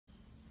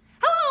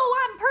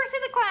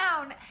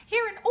down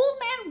here in Old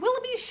Man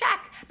Willoughby's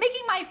shack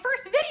making my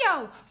first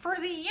video for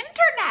the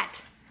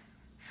internet.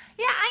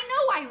 Yeah, I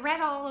know I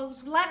read all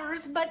those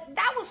letters, but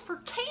that was for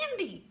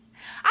candy.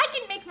 I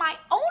can make my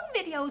own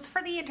videos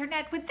for the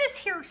internet with this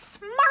here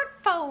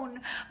smartphone.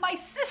 My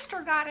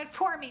sister got it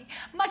for me,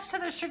 much to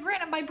the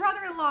chagrin of my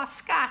brother-in-law,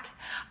 Scott.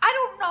 I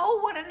don't know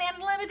what an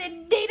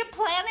unlimited data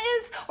plan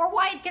is or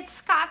why it gets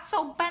Scott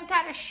so bent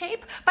out of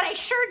shape, but I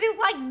sure do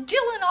like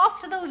jilling off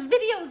to those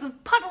videos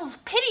of Puddle's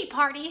pity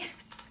party.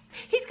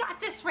 He's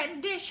got this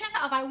rendition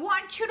of I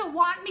Want You to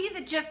Want Me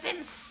that just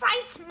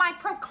incites my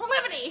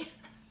proclivity.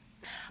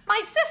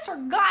 My sister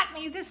got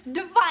me this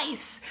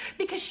device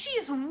because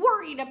she's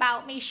worried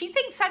about me. She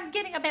thinks I'm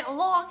getting a bit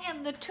long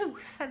in the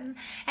tooth,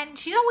 and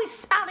she's always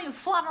spouting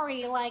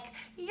flummery like,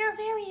 you're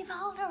very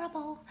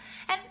vulnerable.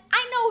 And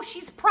I know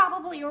she's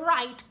probably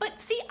right, but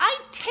see, I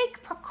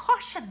take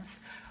precautions.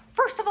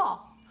 First of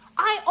all,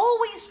 I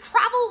always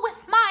travel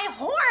with my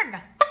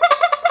horn.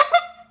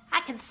 I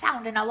can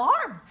sound an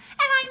alarm, and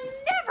I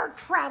never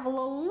travel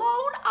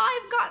alone.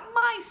 I've got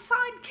my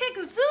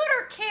sidekick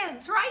Zooter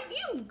kids, right?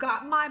 You've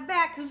got my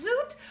back,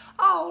 Zoot.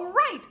 All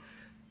right.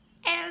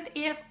 And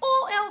if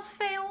all else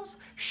fails,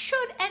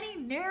 should any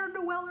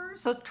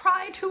ne'er-do-wellers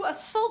try to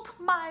assault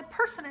my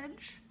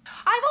personage,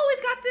 I've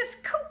always got this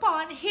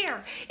coupon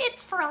here.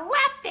 It's for a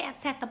lap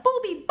dance at the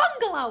Booby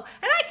Bungalow,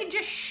 and I can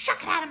just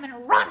shuck it at him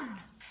and run.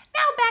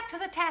 Now back to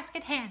the task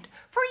at hand.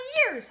 For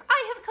years,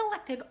 I have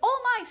collected all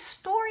my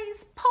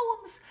stories,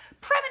 poems,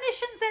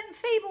 premonitions, and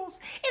fables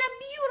in a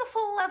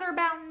beautiful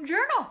leather-bound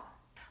journal.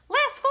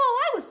 Last fall,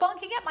 I was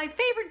bunking at my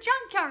favorite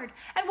junkyard,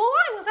 and while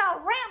I was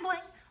out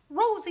rambling,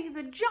 Rosie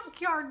the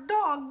junkyard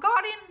dog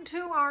got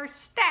into our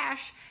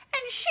stash,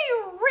 and she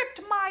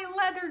ripped my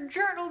leather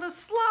journal to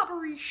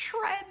slobbery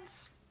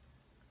shreds.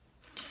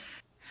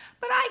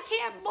 But I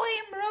can't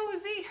blame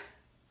Rosie.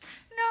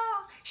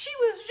 No, she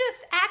was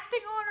just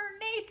acting on her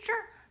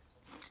nature.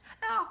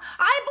 No,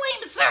 I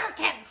blame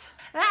Zerkins.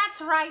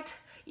 That's right.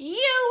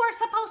 You were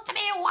supposed to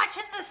be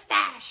watching the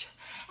stash.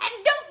 And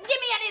don't give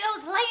me any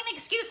of those lame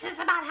excuses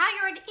about how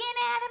you're an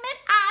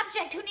inanimate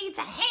object who needs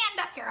a hand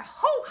up your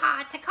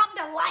hoo-ha to come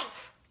to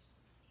life.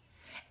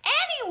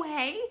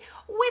 Anyway,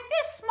 with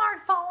this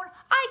smartphone,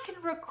 I can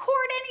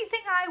record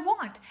anything I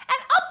want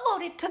and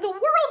upload it to the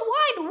World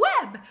Wide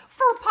Web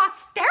for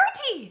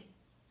posterity.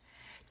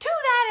 To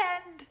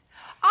that end,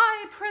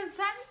 I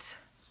present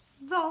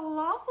the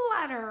love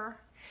letter.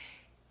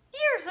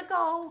 Years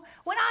ago,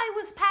 when I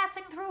was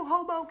passing through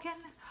Hoboken,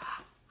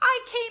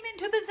 I came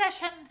into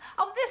possession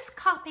of this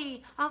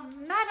copy of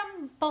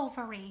Madame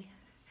Bovary,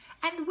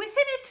 and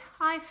within it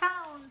I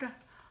found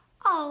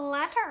a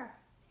letter.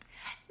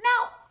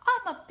 Now,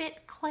 I'm a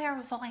bit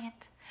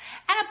clairvoyant,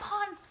 and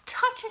upon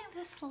touching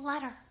this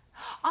letter,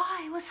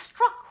 I was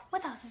struck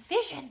with a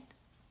vision.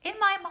 In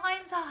my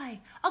mind's eye,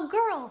 a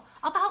girl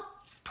about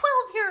 12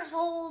 years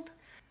old,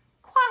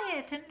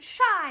 quiet and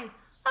shy,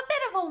 a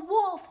bit of a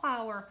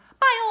wallflower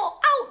by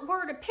all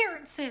outward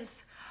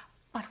appearances,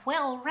 but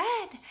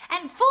well-read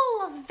and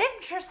full of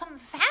venturesome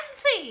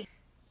fancy.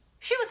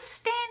 She was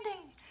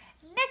standing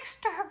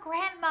next to her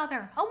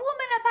grandmother, a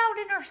woman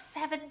about in her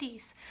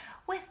 70s,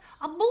 with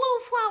a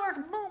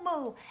blue-flowered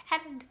muumuu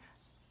and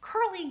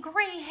curly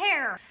gray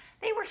hair.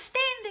 They were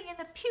standing in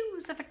the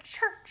pews of a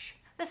church,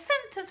 the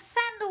scent of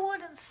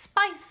sandalwood and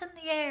spice in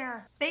the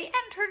air. They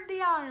entered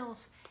the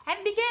aisles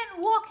and began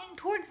walking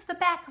towards the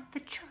back of the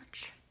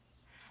church.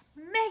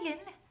 Megan,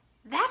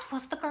 that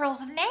was the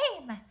girl's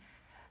name,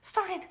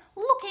 started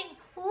looking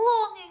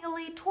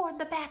longingly toward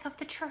the back of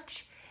the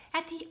church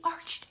at the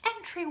arched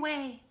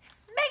entryway.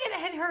 Megan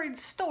had heard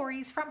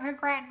stories from her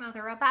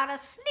grandmother about a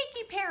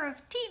sneaky pair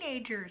of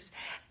teenagers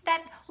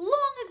that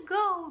long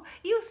ago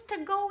used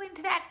to go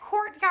into that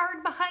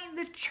courtyard behind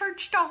the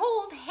church to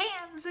hold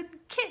hands and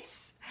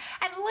kiss.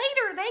 And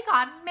later they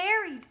got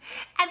married,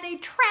 and they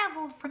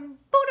traveled from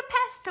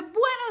Budapest to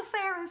Buenos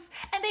Aires,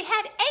 and they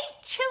had 8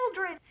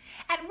 children,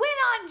 and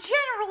went on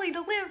generally to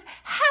live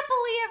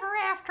happily ever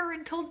after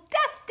until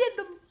death did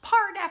them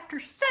part after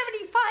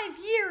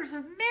 75 years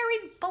of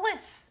married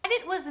bliss. And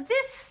it was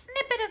this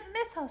snippet of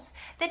mythos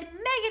that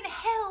Megan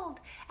held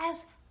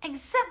as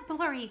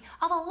exemplary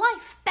of a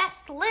life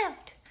best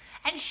lived,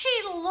 and she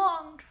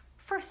longed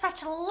for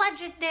such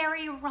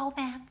legendary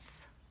romance.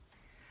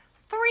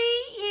 3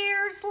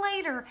 years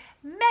later,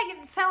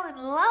 Megan fell in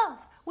love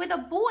with a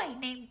boy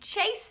named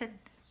Jason.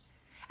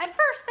 At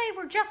first, they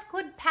were just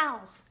good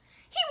pals.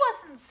 He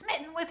wasn't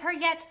smitten with her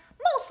yet,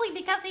 mostly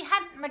because he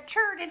hadn't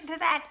matured into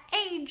that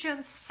age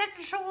of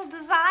sensual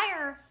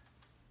desire.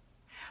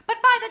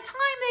 But by the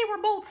time they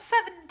were both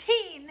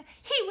 17,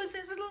 he was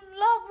as in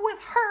love with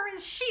her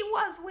as she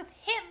was with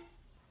him.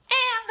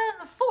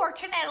 And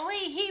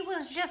unfortunately, he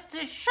was just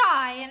as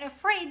shy and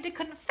afraid to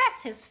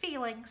confess his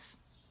feelings.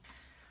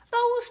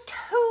 Those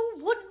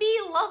 2 would-be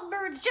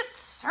lovebirds just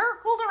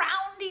circled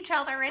around each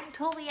other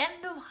until the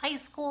end of high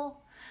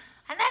school.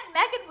 And then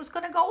Megan was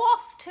going to go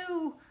off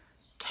to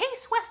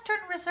Case Western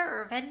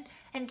Reserve, and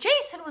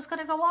Jason was going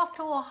to go off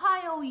to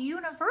Ohio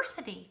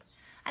University.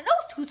 And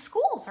those 2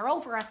 schools are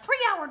over a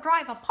 3-hour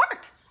drive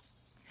apart.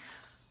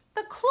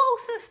 The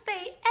closest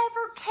they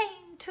ever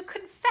came to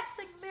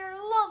confessing their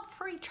love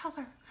for each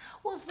other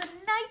was the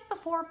night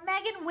before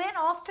Megan went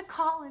off to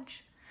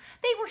college.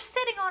 They were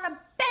sitting on a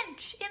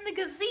bench in the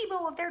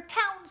gazebo of their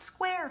town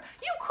square.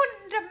 You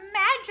couldn't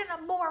imagine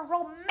a more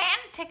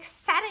romantic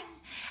setting,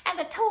 and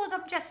the two of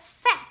them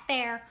just sat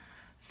there,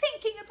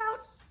 thinking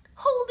about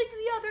holding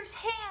the other's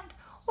hand,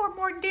 or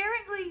more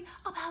daringly,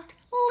 about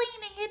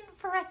leaning in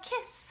for a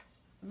kiss.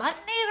 But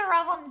neither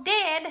of them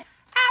did.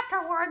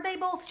 Afterward, they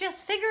both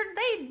just figured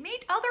they'd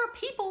meet other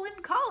people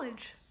in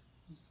college.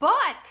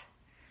 But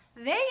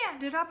they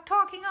ended up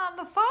talking on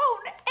the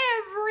phone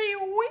every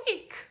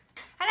week.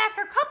 And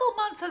after a couple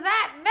months of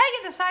that,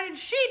 Megan decided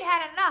she'd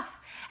had enough,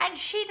 and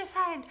she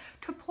decided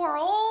to pour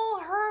all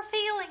her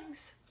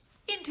feelings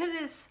into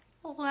this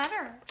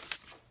letter.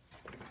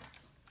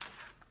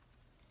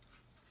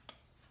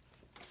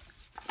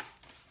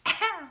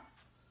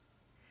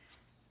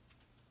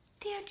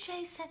 Dear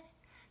Jason,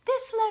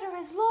 this letter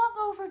is long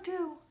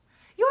overdue.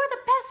 You're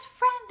the best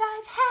friend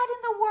I've had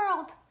in the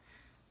world.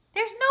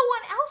 There's no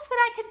one else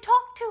that I can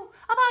talk to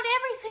about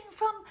everything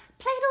from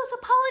Plato's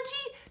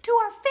Apology to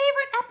our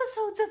favorite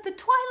episodes of The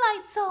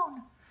Twilight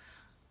Zone.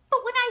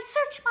 But when I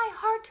search my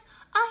heart,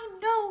 I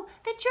know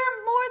that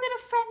you're more than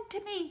a friend to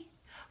me.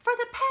 For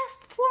the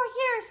past 4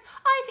 years,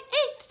 I've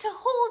ached to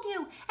hold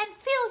you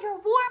and feel your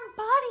warm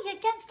body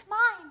against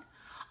mine.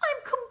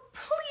 I'm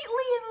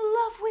completely in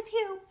love with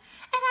you,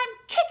 and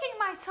I'm kicking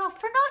myself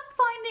for not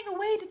finding a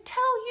way to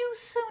tell you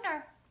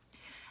sooner.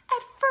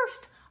 At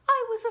first,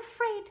 I was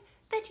afraid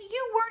that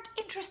you weren't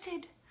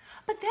interested,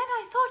 but then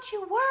I thought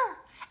you were,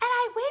 and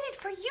I waited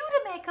for you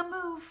to make a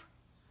move.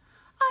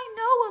 I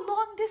know a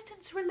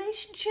long-distance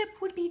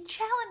relationship would be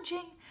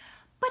challenging,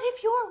 but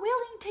if you're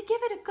willing to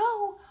give it a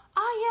go,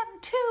 I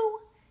am too.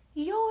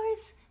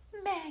 Yours,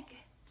 Meg.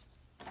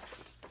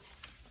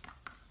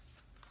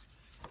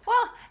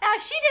 Well, now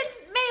she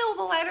didn't mail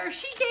the letter.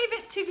 She gave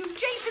it to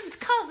Jason's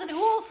cousin, who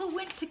also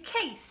went to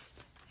Case,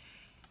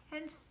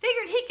 and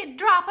figured he could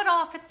drop it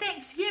off at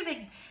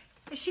Thanksgiving.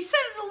 She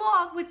sent it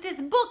along with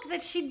this book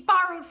that she'd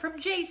borrowed from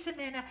Jason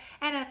and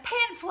a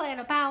pamphlet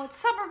about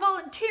summer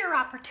volunteer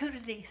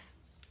opportunities.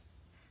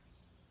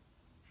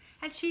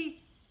 And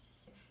she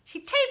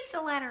taped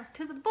the letter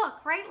to the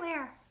book right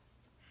there.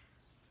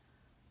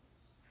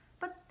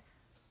 But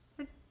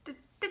the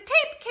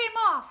tape came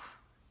off.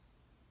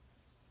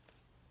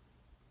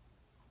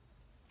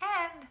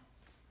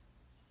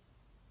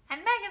 And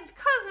Megan's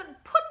cousin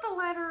put the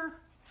letter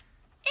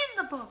in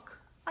the book,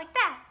 like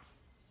that.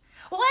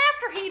 Well,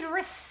 after he'd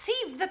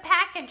received the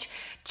package,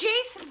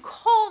 Jason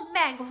called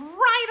Meg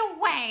right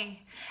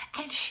away.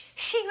 And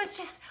she was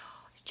just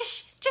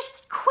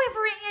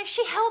quivering as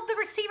she held the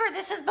receiver.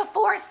 This is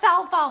before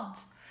cell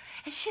phones.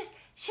 And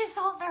she's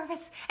all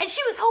nervous, and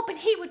she was hoping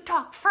he would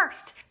talk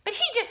first. But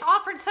he just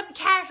offered some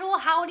casual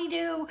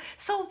howdy-do.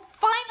 So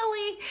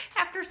finally,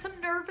 after some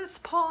nervous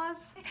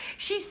pause,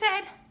 she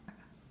said,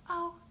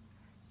 "Oh,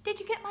 did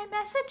you get my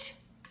message?"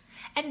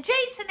 And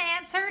Jason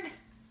answered,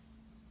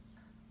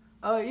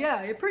 Yeah,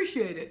 I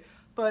appreciate it,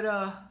 but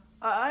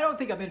I don't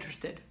think I'm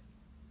interested."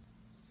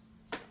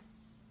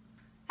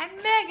 And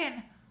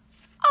Megan,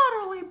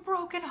 utterly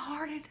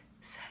broken-hearted,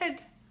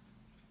 said,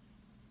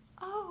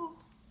 "Oh."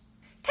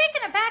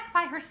 Taken aback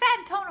by her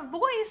sad tone of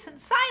voice and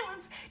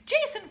silence,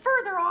 Jason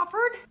further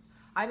offered,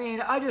 I mean,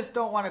 I just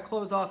don't want to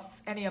close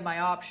off any of my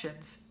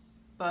options,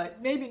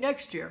 but maybe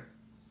next year.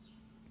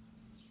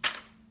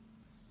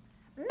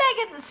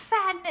 Megan's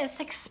sadness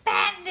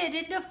expanded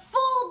into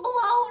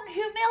full-blown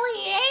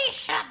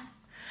humiliation,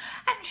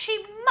 and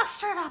she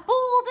mustered up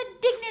all the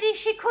dignity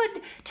she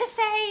could to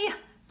say,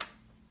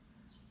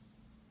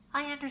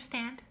 "I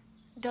understand.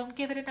 Don't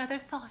give it another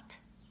thought."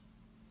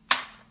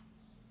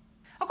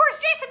 Of course,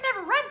 Jason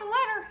never read the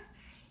letter.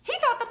 He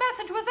thought the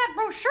message was that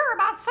brochure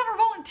about summer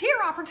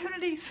volunteer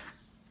opportunities.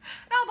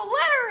 Now, the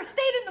letter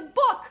stayed in the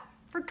book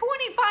for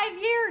 25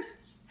 years,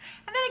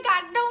 and then it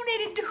got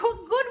donated to a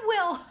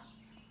Goodwill.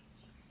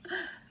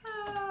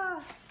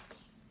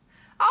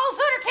 Oh,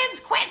 Sooner kids,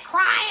 quit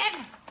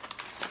crying.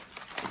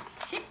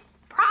 She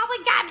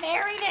probably got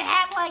married and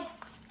had like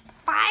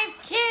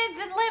 5 kids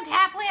and lived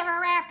happily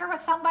ever after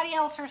with somebody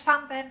else or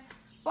something.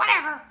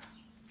 Whatever.